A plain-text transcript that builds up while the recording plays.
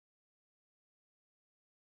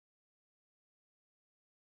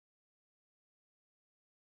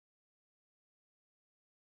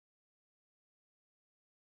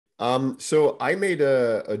So I made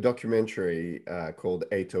a documentary called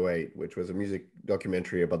 808, which was a music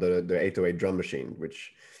documentary about the 808 drum machine,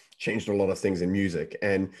 which changed a lot of things in music.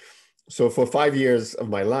 And so for 5 years of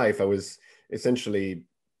my life, I was essentially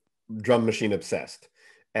drum machine obsessed.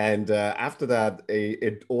 And after that,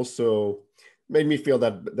 it also made me feel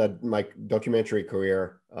that my documentary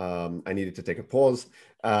career, I needed to take a pause.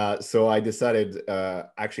 So I decided,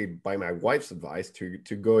 actually by my wife's advice,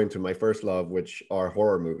 to go into my first love, which are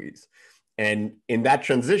horror movies. And in that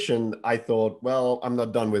transition, I thought, well, I'm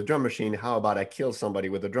not done with drum machine. How about I kill somebody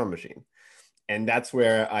with a drum machine? And that's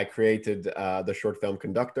where I created the short film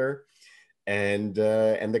Conductor and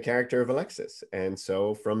the character of Alexis. And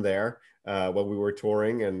so from there, while we were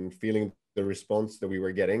touring and feeling the response that we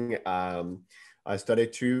were getting, I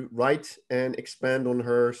started to write and expand on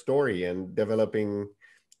her story and developing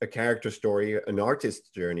a character story, an artist's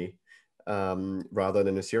journey, rather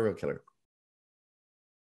than a serial killer.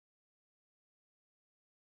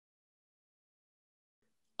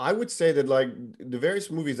 I would say that like the various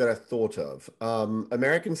movies that I thought of,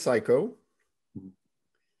 American Psycho,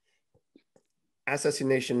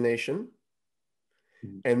 Assassination Nation,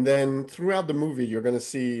 Mhm. and then throughout the movie, you're going to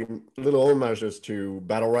see little homages to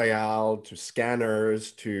Battle Royale, to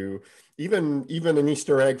Scanners, to even an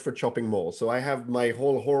Easter egg for chopping mall. So I have my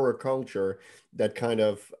whole horror culture that kind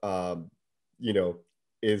of you know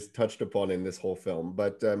is touched upon in this whole film.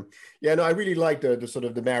 But yeah, no, I really like the sort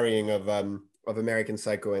of the marrying of American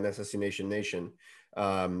Psycho and Assassination Nation,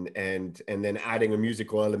 and then adding a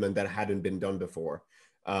musical element that hadn't been done before,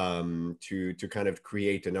 to kind of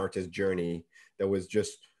create an artist journey that was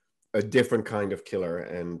just a different kind of killer,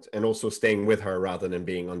 and also staying with her rather than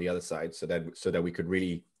being on the other side, so that we could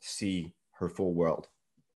really see her full world.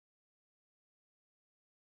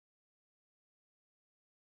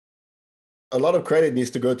 A lot of credit needs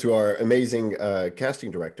to go to our amazing casting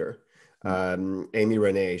director, Amy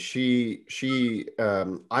Renee.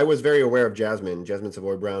 I was very aware of Jasmine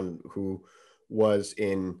Savoy Brown, who was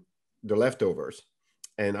in The Leftovers,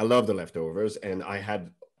 and I love The Leftovers. And I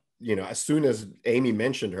had, as soon as Amy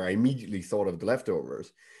mentioned her, I immediately thought of The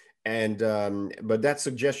Leftovers. And but that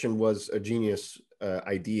suggestion was a genius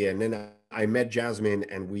idea. And then I met Jasmine,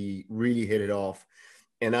 and we really hit it off.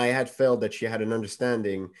 And I had felt that she had an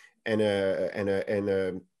understanding and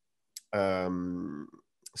a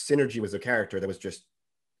synergy with the character that was just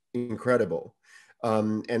incredible.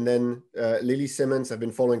 And then Lily Simmons, I've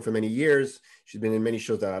been following for many years. She's been in many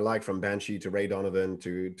shows that I like, from Banshee to Ray Donovan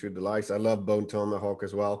to the likes. I love Bone Tomahawk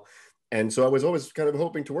as well. And so I was always kind of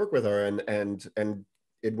hoping to work with her, and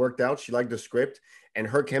it worked out. She liked the script, and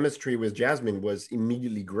her chemistry with Jasmine was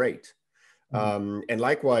immediately great. Mhm. And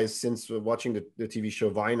likewise, since watching the TV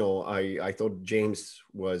show Vinyl, I thought James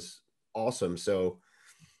was awesome. So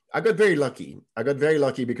I got very lucky. I got very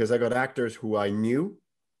lucky because I got actors who I knew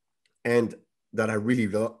and that I really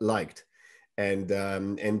liked, and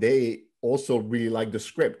they also really liked the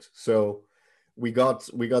script. So we got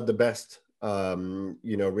the best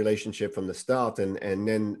relationship from the start, and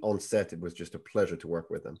then on set it was just a pleasure to work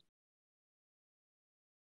with them.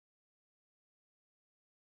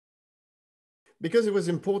 Because it was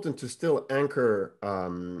important to still anchor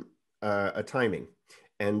a timing.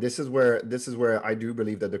 And this is where I do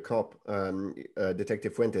believe that the cop,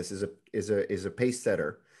 Detective Fuentes, is a pace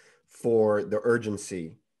setter for the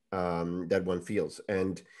urgency that one feels,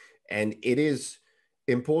 and it is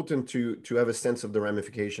important to have a sense of the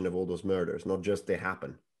ramification of all those murders, not just they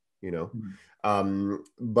happen, you know. Mhm.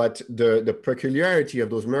 But the peculiarity of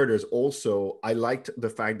those murders also, I liked the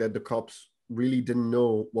fact that the cops really didn't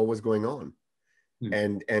know what was going on,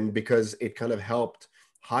 Mhm. and because it kind of helped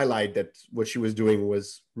highlight that what she was doing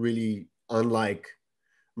was really unlike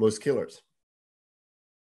most killers.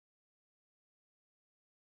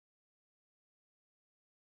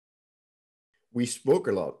 We spoke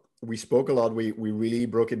a lot. We spoke a lot. We really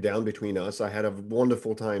broke it down between us. I had a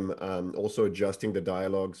wonderful time, also adjusting the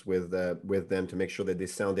dialogues with them to make sure that they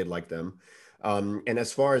sounded like them. And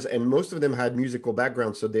most of them had musical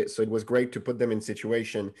backgrounds, so it was great to put them in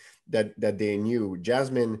situation that they knew.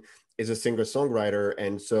 Jasmine is a singer songwriter,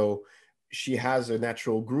 and so she has a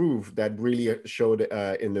natural groove that really showed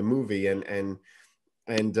in the movie. And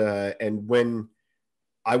when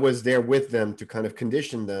I was there with them to kind of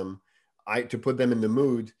condition them, I to put them in the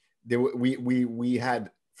mood. We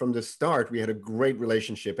had, from the start, we had a great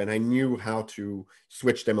relationship, and I knew how to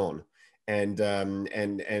switch them on. And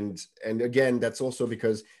again, that's also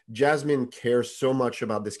because Jasmine cares so much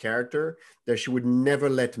about this character that she would never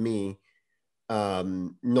let me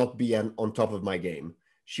not be on top of my game.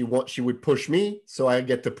 She would push me, so I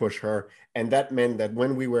get to push her, and that meant that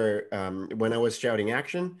when I was shouting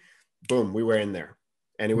action, boom, we were in there.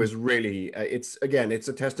 And it Mm. was really, it's again, it's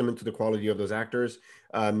a testament to the quality of those actors.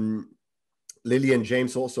 Um, Lily and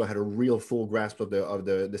James also had a real full grasp of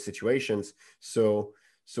the situations. So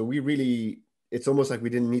we really, it's almost like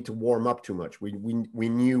we didn't need to warm up too much. We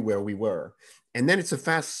knew where we were, and then it's a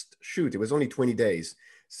fast shoot. It was only 20 days,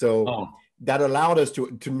 so Oh, that allowed us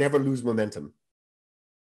to never lose momentum.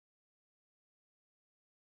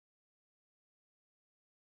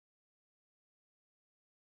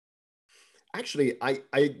 Actually,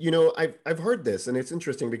 I've heard this, and it's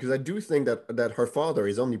interesting because I do think that her father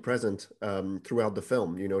is omnipresent throughout the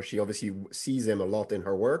film. You know, she obviously sees him a lot in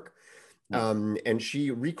her work, yeah. and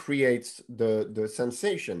she recreates the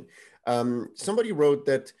sensation. Somebody wrote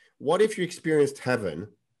that, what if you experienced heaven?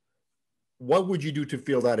 What would you do to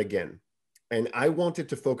feel that again? And I wanted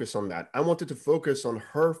to focus on that. I wanted to focus on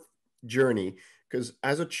her journey because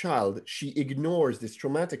as a child, she ignores this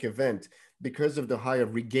traumatic event because of the high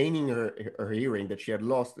of regaining her hearing that she had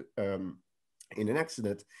lost in an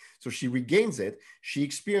accident. So she regains it. She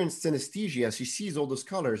experienced synesthesia. She sees all those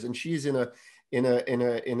colors, and she's in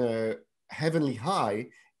a heavenly high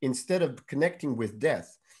instead of connecting with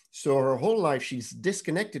death. So her whole life she's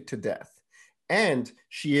disconnected to death, and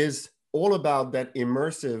she is all about that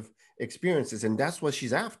immersive experiences, and that's what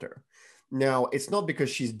she's after. Now, it's not because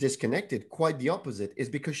she's disconnected, quite the opposite. It's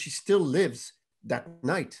because she still lives that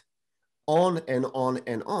night on and on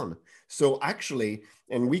and on. So actually,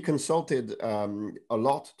 and we consulted a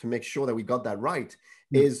lot to make sure that we got that right,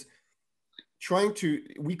 Mm. is trying to,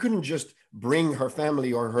 we couldn't just bring her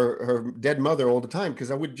family or her dead mother all the time,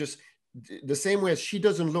 because I would just, the same way as she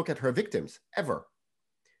doesn't look at her victims ever.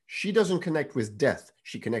 She doesn't connect with death.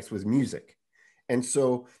 She connects with music. And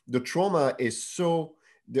so the trauma is so,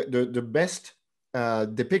 the best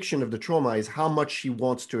depiction of the trauma is how much she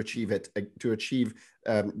wants to achieve it, to achieve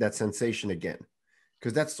that sensation again,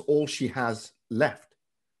 because that's all she has left.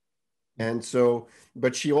 And so,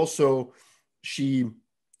 but she also, she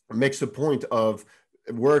makes a point of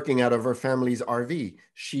working out of her family's RV.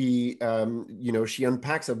 She, she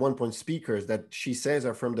unpacks at one point speakers that she says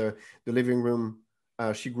are from the living room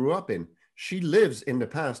she grew up in. She lives in the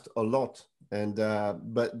past a lot, and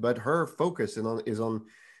but her focus is on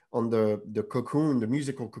the cocoon, the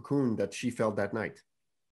musical cocoon that she felt that night.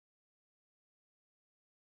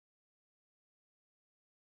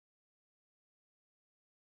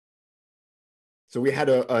 So we had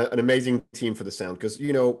an amazing team for the sound, because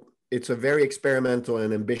it's a very experimental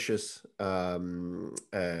and ambitious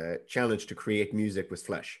challenge to create music with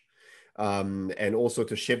flesh, and also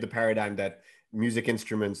to shift the paradigm that music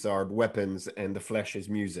instruments are weapons and the flesh is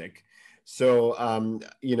music. So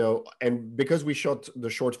and because we shot the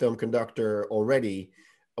short film Conductor already,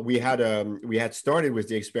 we had started with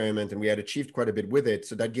the experiment and we had achieved quite a bit with it.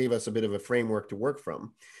 So that gave us a bit of a framework to work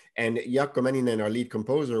from. And Jaakko Männinen, our lead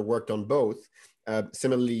composer, worked on both.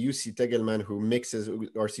 Similarly, Jussi Tegelman, who mixes,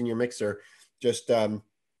 our senior mixer, just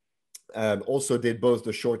also did both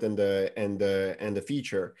the short and the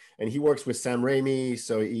feature. And he works with Sam Raimi,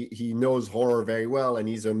 so he knows horror very well, and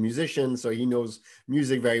he's a musician, so he knows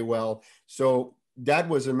music very well. So that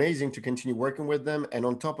was amazing to continue working with them. And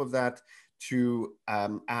on top of that, to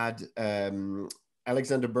add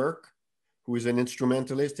Alexander Burke, who is an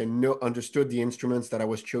instrumentalist and understood the instruments that I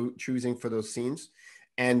was choosing for those scenes,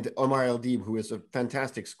 and Omar El-Deeb, who is a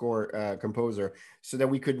fantastic score composer, so that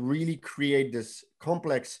we could really create this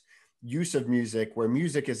complex use of music where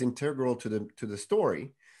music is integral to the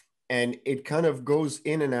story, and it kind of goes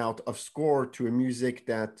in and out of score to a music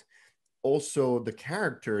that also the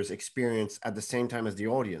characters experience at the same time as the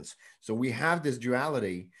audience. So we have this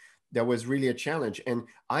duality that was really a challenge. And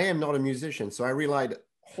I am not a musician, so I relied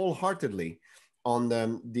wholeheartedly on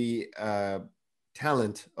the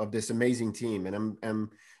talent of this amazing team. And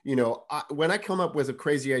when I come up with a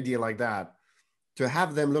crazy idea like that, to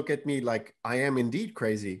have them look at me like I am indeed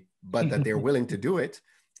crazy, but that they're willing to do it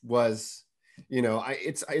was,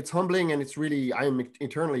 it's humbling, and it's really, I am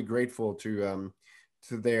eternally grateful to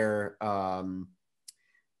their um,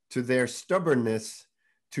 to their stubbornness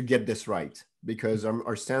to get this right, because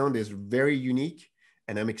our sound is very unique,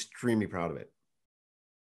 and I'm extremely proud of it.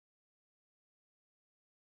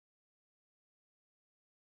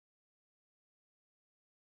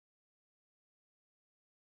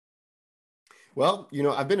 Well,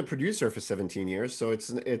 I've been a producer for 17 years, so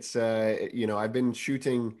it's I've been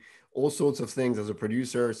shooting all sorts of things as a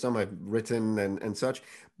producer. Some I've written and such,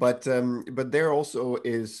 but there also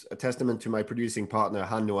is a testament to my producing partner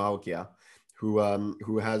Hannu Aukia,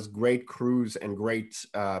 who has great crews and great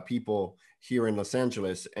people here in Los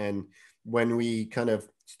Angeles. And when we kind of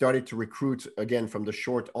started to recruit again from the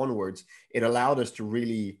short onwards, it allowed us to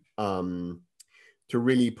really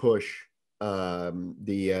push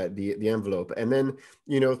the envelope. And then,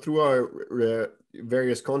 through our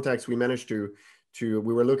various contacts, we managed to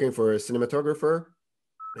we were looking for a cinematographer,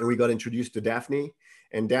 and we got introduced to Daphne.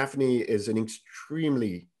 And Daphne is an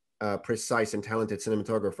extremely precise and talented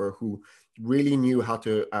cinematographer who really knew how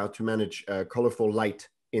to manage colorful light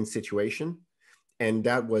in situation, and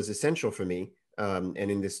that was essential for me and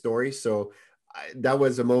in this story. So that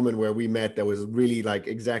was a moment where we met that was really like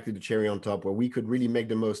exactly the cherry on top, where we could really make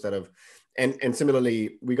the most out of. And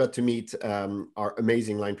similarly, we got to meet our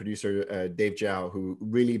amazing line producer, Dave Zhao, who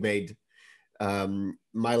really made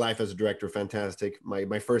my life as a director fantastic.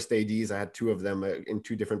 My first ADs, I had two of them in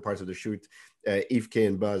two different parts of the shoot, Yves K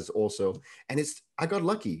and Buzz also. And I got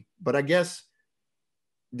lucky, but I guess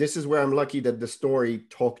this is where I'm lucky that the story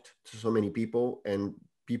talked to so many people and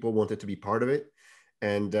people wanted to be part of it.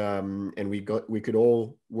 And we could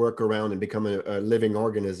all work around and become a living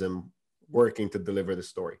organism working to deliver the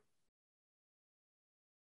story.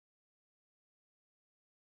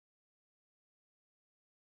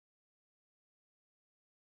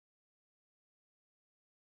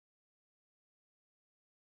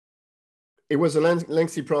 It was a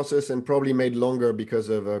lengthy process and probably made longer because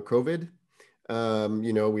of COVID.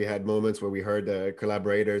 We had moments where we heard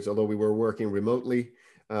collaborators, although we were working remotely,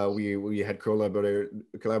 we had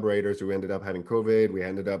collaborators who ended up having COVID. We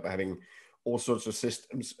ended up having all sorts of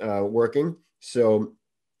systems working. So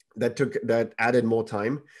that added more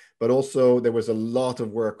time, but also there was a lot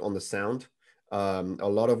of work on the sound. A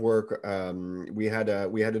lot of work. We had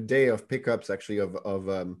a day of pickups actually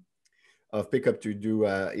of pickup to do.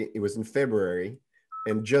 It was in February,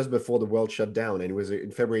 and just before the world shut down, and it was in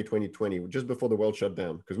February 2020, just before the world shut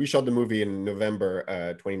down, because we shot the movie in November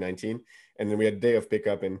 2019, and then we had a day of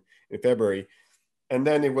pickup in February, and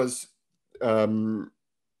then it was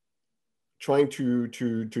trying to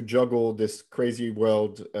juggle this crazy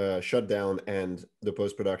world shutdown and the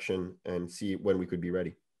post-production and see when we could be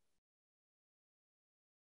ready.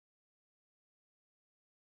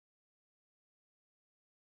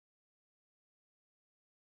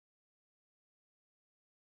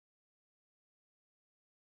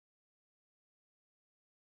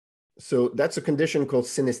 So that's a condition called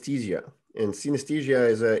synesthesia. And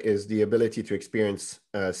synesthesia is the ability to experience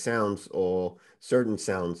sounds or certain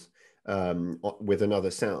sounds with another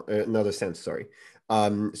sense. Sorry.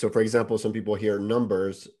 So, for example, some people hear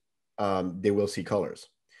numbers, they will see colors.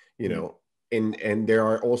 And there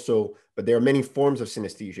are many forms of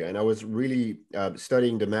synesthesia. And I was really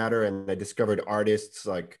studying the matter, and I discovered artists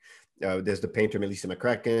like there's the painter Melissa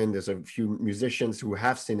McCracken. There's a few musicians who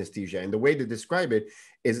have synesthesia, and the way to describe it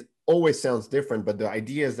is always sounds different. But the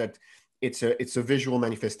idea is that it's a visual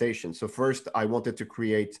manifestation. So first, I wanted to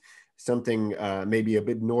create something maybe a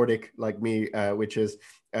bit Nordic like me, which is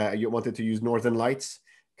you wanted to use Northern Lights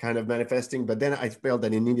kind of manifesting, but then I felt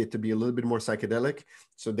that it needed to be a little bit more psychedelic.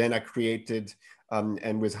 So then I created,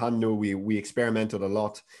 and with Hannu, we experimented a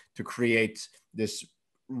lot to create this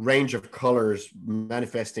range of colors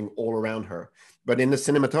manifesting all around her. But in the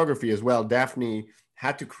cinematography as well, Daphne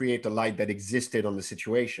had to create a light that existed on the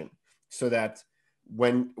situation, so that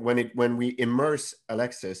when we immerse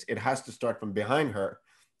Alexis, it has to start from behind her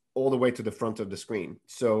all the way to the front of the screen.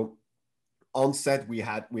 So on set, we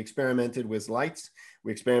experimented with lights.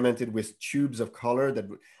 We experimented with tubes of color that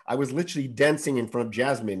I was literally dancing in front of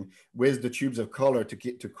Jasmine with the tubes of color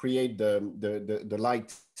to create the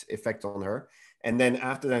light effect on her. And then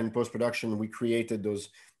after that, in post-production, we created those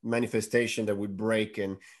manifestations that would break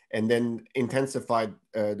and then intensified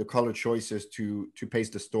the color choices to pace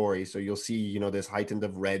the story. So you'll see, there's heightened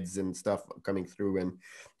of reds and stuff coming through. And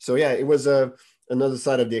so, yeah, it was another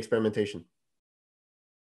side of the experimentation.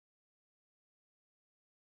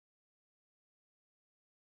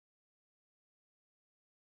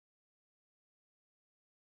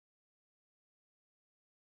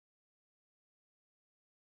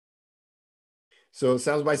 So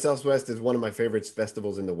South by Southwest is one of my favorite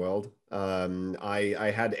festivals in the world.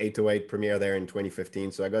 I had 808 premiere there in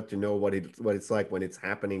 2015, so I got to know what it's like when it's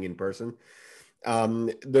happening in person.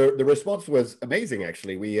 The response was amazing,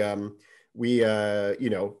 actually. We're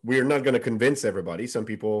not going to convince everybody. Some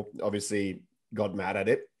people obviously got mad at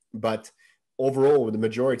it, but overall, the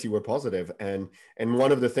majority were positive. And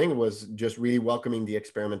one of the things was just really welcoming the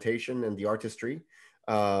experimentation and the artistry,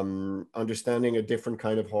 understanding a different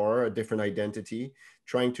kind of horror, a different identity,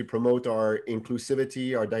 trying to promote our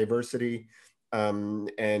inclusivity, our diversity,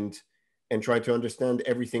 and trying to understand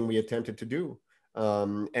everything we attempted to do.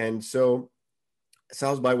 And so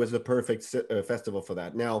South by was the perfect festival for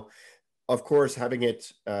that. Now, of course, having it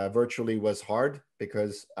virtually was hard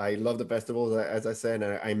because I love the festival, as I said,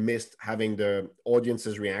 and I missed having the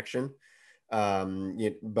audience's reaction.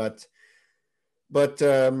 But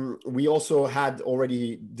we also had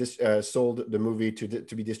already sold the movie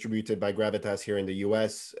to be distributed by Gravitas here in the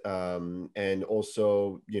US, and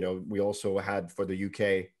also, we also had for the UK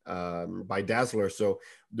by Dazzler. So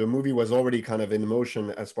the movie was already kind of in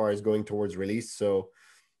motion as far as going towards release. So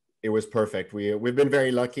it was perfect. We've been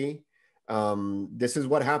very lucky. This is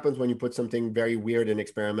what happens when you put something very weird and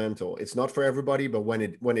experimental. It's not for everybody, but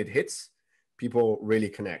when it hits, people really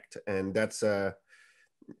connect, and that's the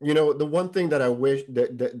one thing that I wish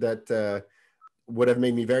that would have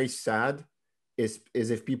made me very sad is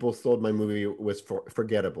if people thought my movie was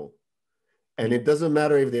forgettable. And it doesn't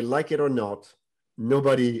matter if they like it or not.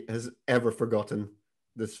 Nobody has ever forgotten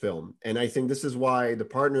this film. And I think this is why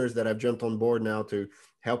the partners that have jumped on board now to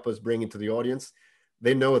help us bring it to the audience,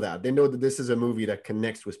 they know that. They know that this is a movie that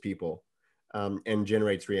connects with people, and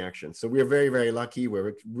generates reactions. So we're very, very lucky.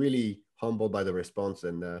 We're really humbled by the response,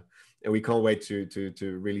 and we can't wait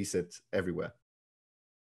to release it everywhere.